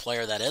football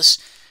player, that is.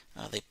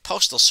 The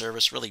Postal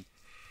Service really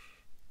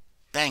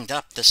banged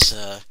up this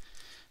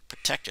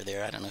protector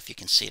there. I don't know if you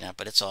can see that,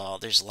 but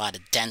there's a lot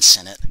of dents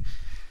in it.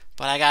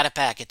 But I got it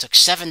back. It took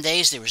 7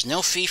 days. There was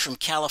no fee from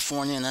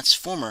California, and that's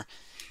former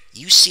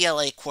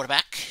UCLA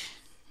quarterback,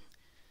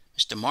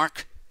 Mr.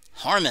 Mark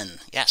Harmon.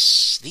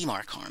 Yes, the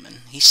Mark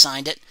Harmon. He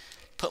signed it,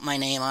 put my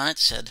name on it,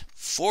 said,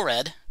 "For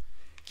Ed."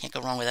 Can't go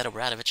wrong with Ed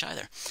Obradovich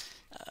either.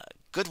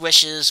 Good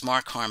wishes,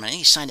 Mark Harmon.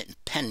 He signed it in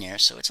pen there,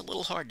 so it's a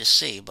little hard to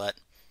see, but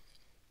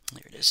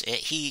there it is.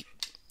 He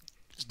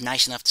was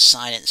nice enough to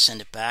sign it and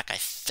send it back. I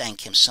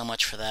thank him so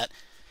much for that.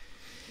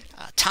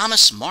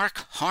 Thomas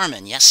Mark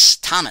Harmon. Yes,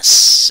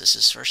 Thomas is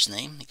his first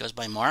name. He goes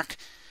by Mark.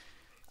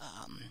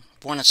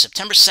 Born on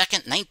September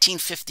 2nd,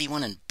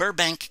 1951 in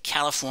Burbank,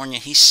 California.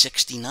 He's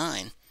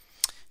 69.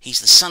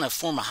 He's the son of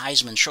former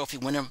Heisman Trophy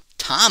winner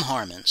Tom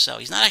Harmon. So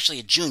he's not actually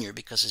a junior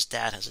because his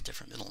dad has a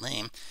different middle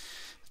name.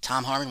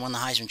 Tom Harmon won the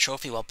Heisman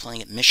Trophy while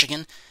playing at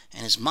Michigan,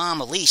 and his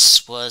mom,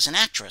 Elise, was an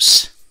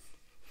actress.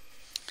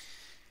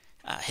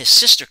 His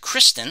sister,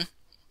 Kristen,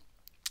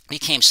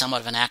 became somewhat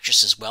of an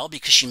actress as well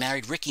because she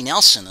married Ricky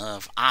Nelson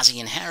of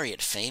Ozzie and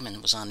Harriet fame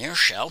and was on their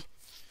show.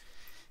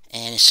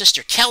 And his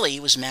sister, Kelly,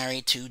 was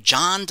married to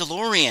John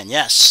DeLorean.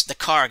 Yes, the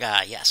car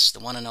guy. Yes, the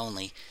one and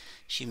only.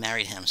 She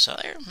married him. So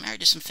they're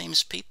married to some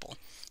famous people.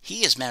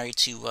 He is married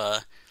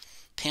to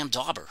Pam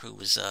Dauber, who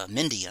was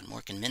Mindy on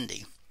Mork and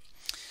Mindy.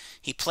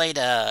 He played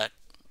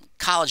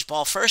college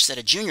ball first at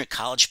a junior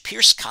college,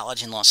 Pierce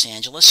College in Los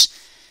Angeles,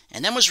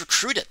 and then was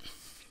recruited.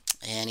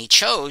 And he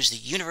chose the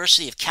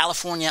University of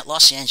California at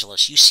Los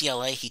Angeles,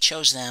 UCLA. He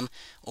chose them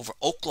over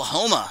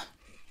Oklahoma.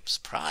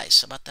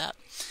 Surprise, how about that?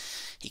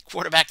 He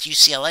quarterbacked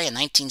UCLA in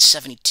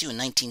 1972 and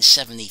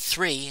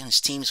 1973, and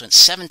his teams went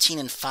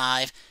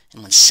 17-5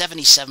 and won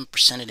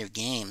 77% of their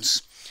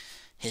games.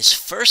 His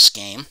first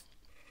game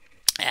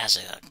as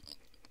a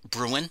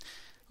Bruin,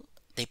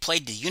 they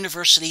played the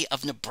University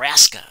of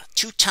Nebraska,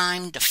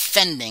 two-time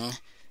defending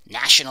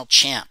national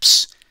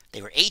champs.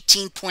 They were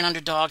 18-point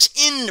underdogs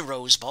in the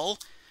Rose Bowl,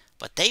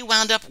 but they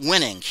wound up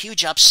winning.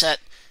 Huge upset,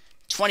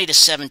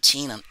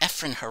 20-17 on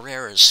Efren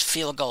Herrera's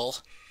field goal.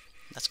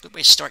 That's a good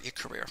way to start your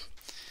career.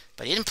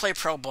 But he didn't play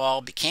pro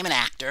ball, became an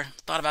actor,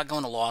 thought about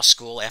going to law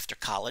school after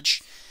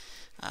college.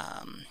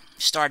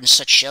 Starred in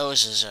such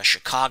shows as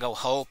Chicago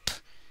Hope,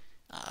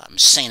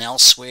 St.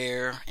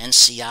 Elsewhere,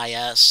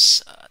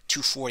 NCIS,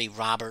 240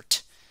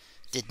 Robert,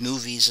 did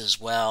movies as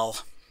well.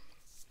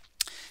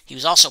 He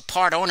was also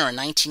part owner in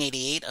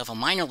 1988 of a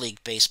minor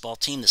league baseball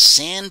team, the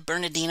San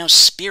Bernardino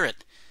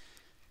Spirit.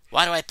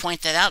 Why do I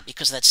point that out?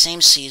 Because that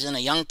same season, a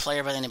young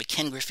player by the name of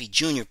Ken Griffey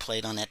Jr.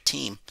 played on that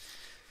team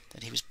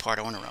that he was part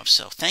owner of.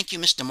 So thank you,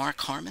 Mr. Mark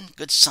Harmon,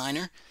 good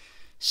signer.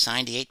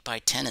 Signed the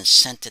 8x10 and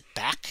sent it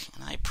back,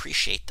 and I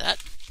appreciate that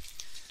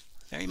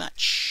very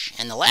much.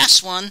 And the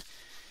last one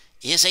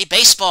is a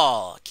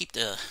baseball. Keep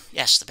the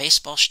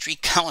baseball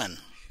streak going.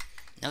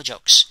 No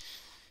jokes.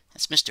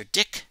 That's Mr.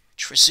 Dick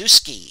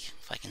Trzeski,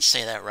 if I can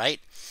say that right.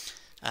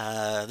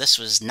 This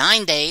was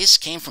 9 days,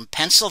 came from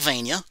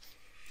Pennsylvania,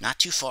 not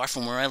too far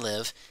from where I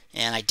live,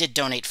 and I did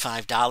donate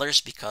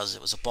 $5 because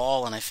it was a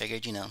ball, and I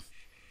figured,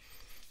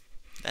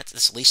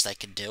 that's the least I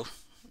could do.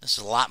 This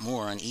is a lot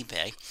more on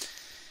eBay.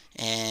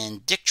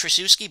 And Dick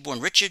Trzeski, born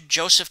Richard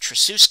Joseph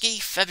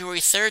Trzeski, February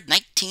 3rd,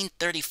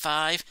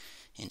 1935,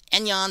 in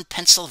Enyon,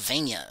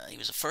 Pennsylvania. He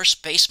was a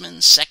first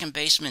baseman, second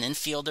baseman,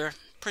 infielder,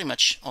 pretty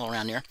much all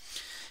around there.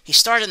 He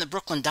started in the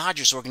Brooklyn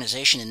Dodgers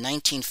organization in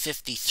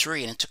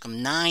 1953, and it took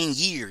him 9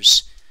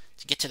 years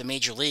to get to the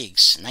major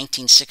leagues. In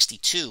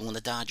 1962, when the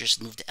Dodgers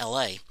moved to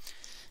LA.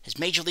 His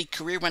major league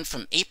career went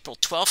from April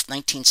 12,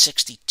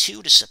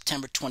 1962 to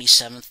September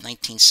 27,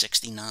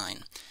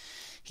 1969.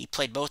 He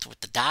played both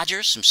with the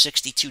Dodgers from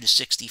 62 to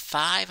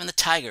 65 and the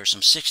Tigers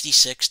from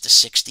 66 to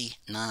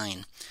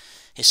 69.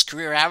 His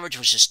career average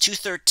was just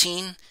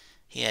 .213.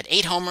 He had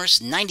 8 homers,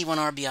 91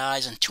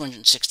 RBIs, and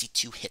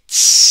 262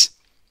 hits.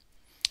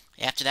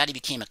 After that, he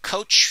became a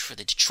coach for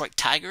the Detroit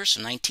Tigers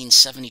from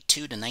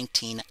 1972 to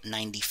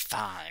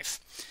 1995.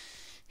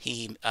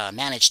 He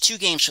managed 2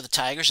 games for the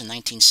Tigers in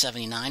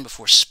 1979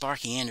 before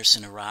Sparky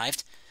Anderson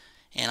arrived,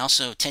 and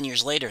also 10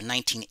 years later in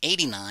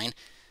 1989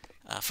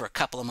 for a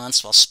couple of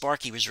months while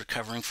Sparky was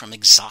recovering from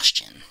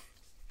exhaustion.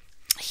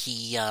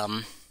 He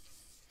then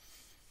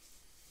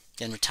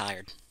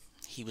retired.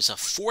 He was a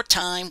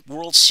 4-time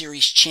World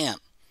Series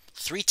champ,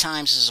 3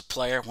 times as a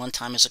player, 1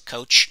 time as a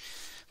coach,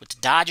 with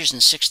the Dodgers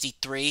in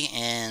 63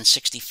 and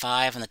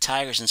 65, and the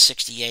Tigers in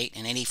 68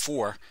 and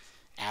 84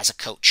 as a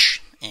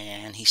coach.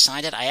 And he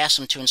signed it. I asked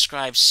him to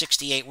inscribe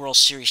 68 World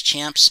Series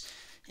champs,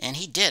 and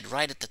he did,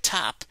 right at the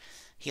top.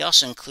 He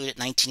also included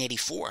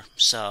 1984.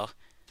 So,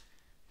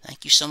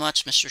 thank you so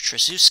much, Mr.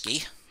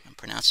 Trzeski. I'm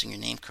pronouncing your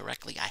name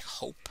correctly, I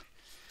hope.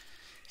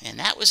 And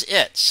that was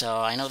it. So,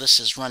 I know this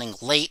is running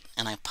late,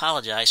 and I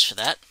apologize for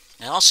that.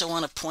 I also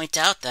want to point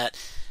out that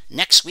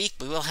next week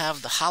we will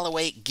have the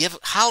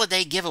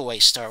holiday giveaway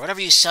start.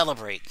 Whatever you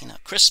celebrate,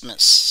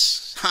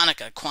 Christmas,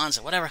 Hanukkah,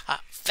 Kwanzaa, whatever,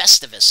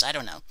 Festivus, I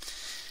don't know.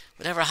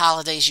 Whatever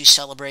holidays you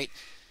celebrate,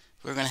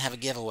 we're going to have a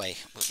giveaway.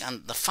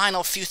 On the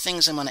final few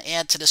things I'm going to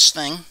add to this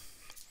thing,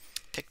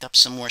 picked up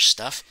some more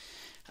stuff.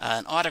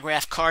 An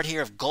autograph card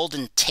here of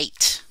Golden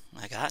Tate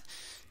I got.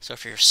 So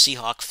if you're a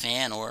Seahawk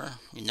fan or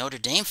a Notre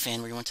Dame fan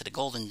where you went to the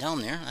Golden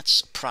Dome there,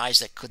 that's a prize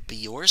that could be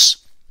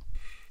yours.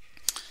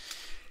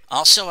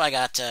 Also, I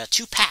got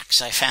 2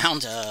 packs I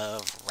found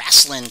of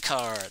wrestling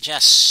cards.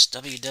 Yes,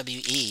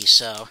 WWE.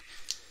 So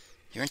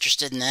if you're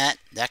interested in that,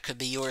 that could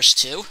be yours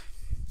too.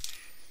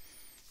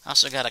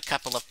 Also got a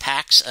couple of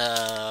packs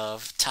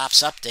of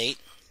Topps Update.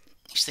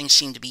 These things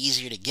seem to be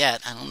easier to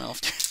get. I don't know if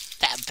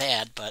they're that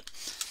bad, but...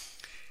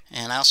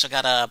 And I also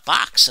got a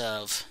box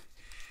of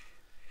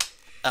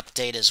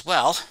Update as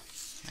well.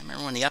 I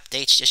remember when the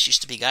updates just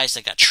used to be guys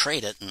that got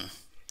traded, and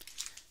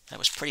that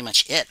was pretty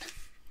much it.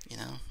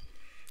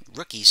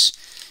 Rookies.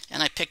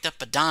 And I picked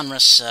up a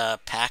Donruss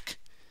pack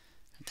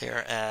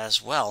there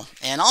as well.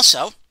 And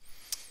also,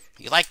 if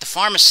you like the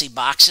pharmacy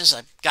boxes,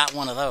 I've got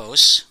one of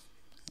those.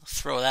 I'll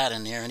throw that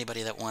in there,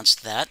 anybody that wants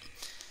that.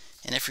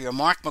 And if you're a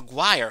Mark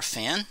McGwire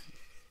fan,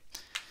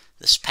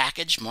 this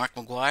package, Mark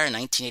McGwire,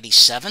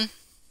 1987.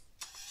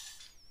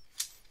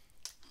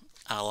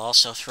 I'll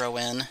also throw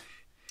in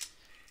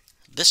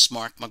this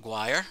Mark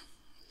McGwire,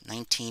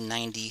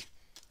 1990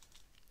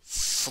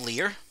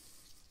 Fleer.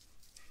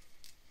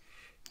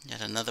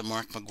 Got another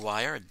Mark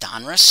McGwire, a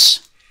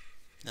Donruss.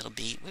 That'll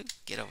be,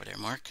 get over there,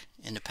 Mark,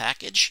 in the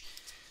package.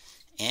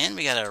 And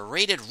we got a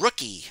rated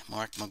rookie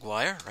Mark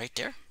McGwire right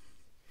there.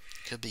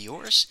 Could be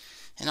yours.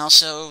 And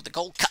also the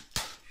Gold Cup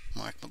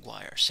Mark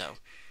McGwire, so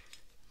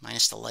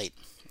minus the light.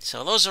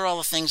 So those are all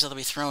the things that'll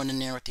be thrown in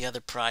there with the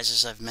other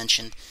prizes I've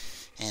mentioned.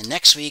 And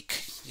next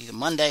week, either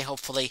Monday,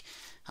 hopefully,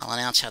 I'll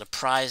announce how the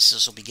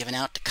prizes will be given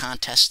out, the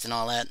contest and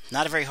all that.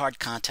 Not a very hard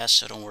contest,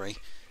 so don't worry.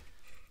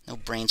 No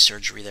brain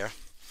surgery there.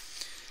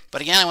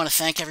 But again, I want to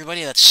thank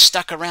everybody that's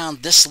stuck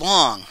around this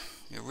long.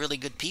 You're really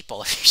good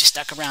people if you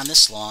stuck around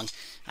this long.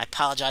 I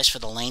apologize for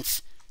the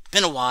length.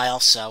 Been a while,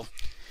 so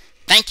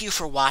thank you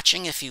for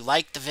watching. If you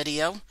liked the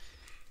video,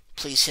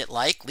 please hit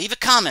like. Leave a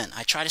comment.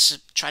 I try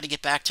to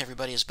get back to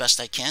everybody as best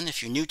I can.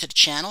 If you're new to the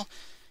channel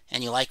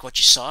and you like what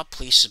you saw,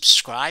 please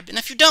subscribe. And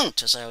if you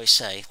don't, as I always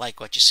say, like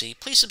what you see,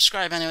 please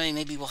subscribe anyway.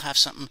 Maybe we'll have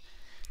something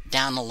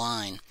down the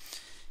line.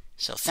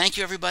 So thank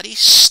you, everybody.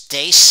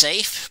 Stay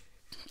safe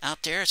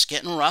out there. It's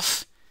getting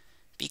rough.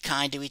 Be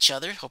kind to each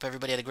other. Hope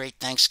everybody had a great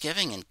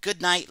Thanksgiving. And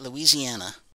good night, Louisiana.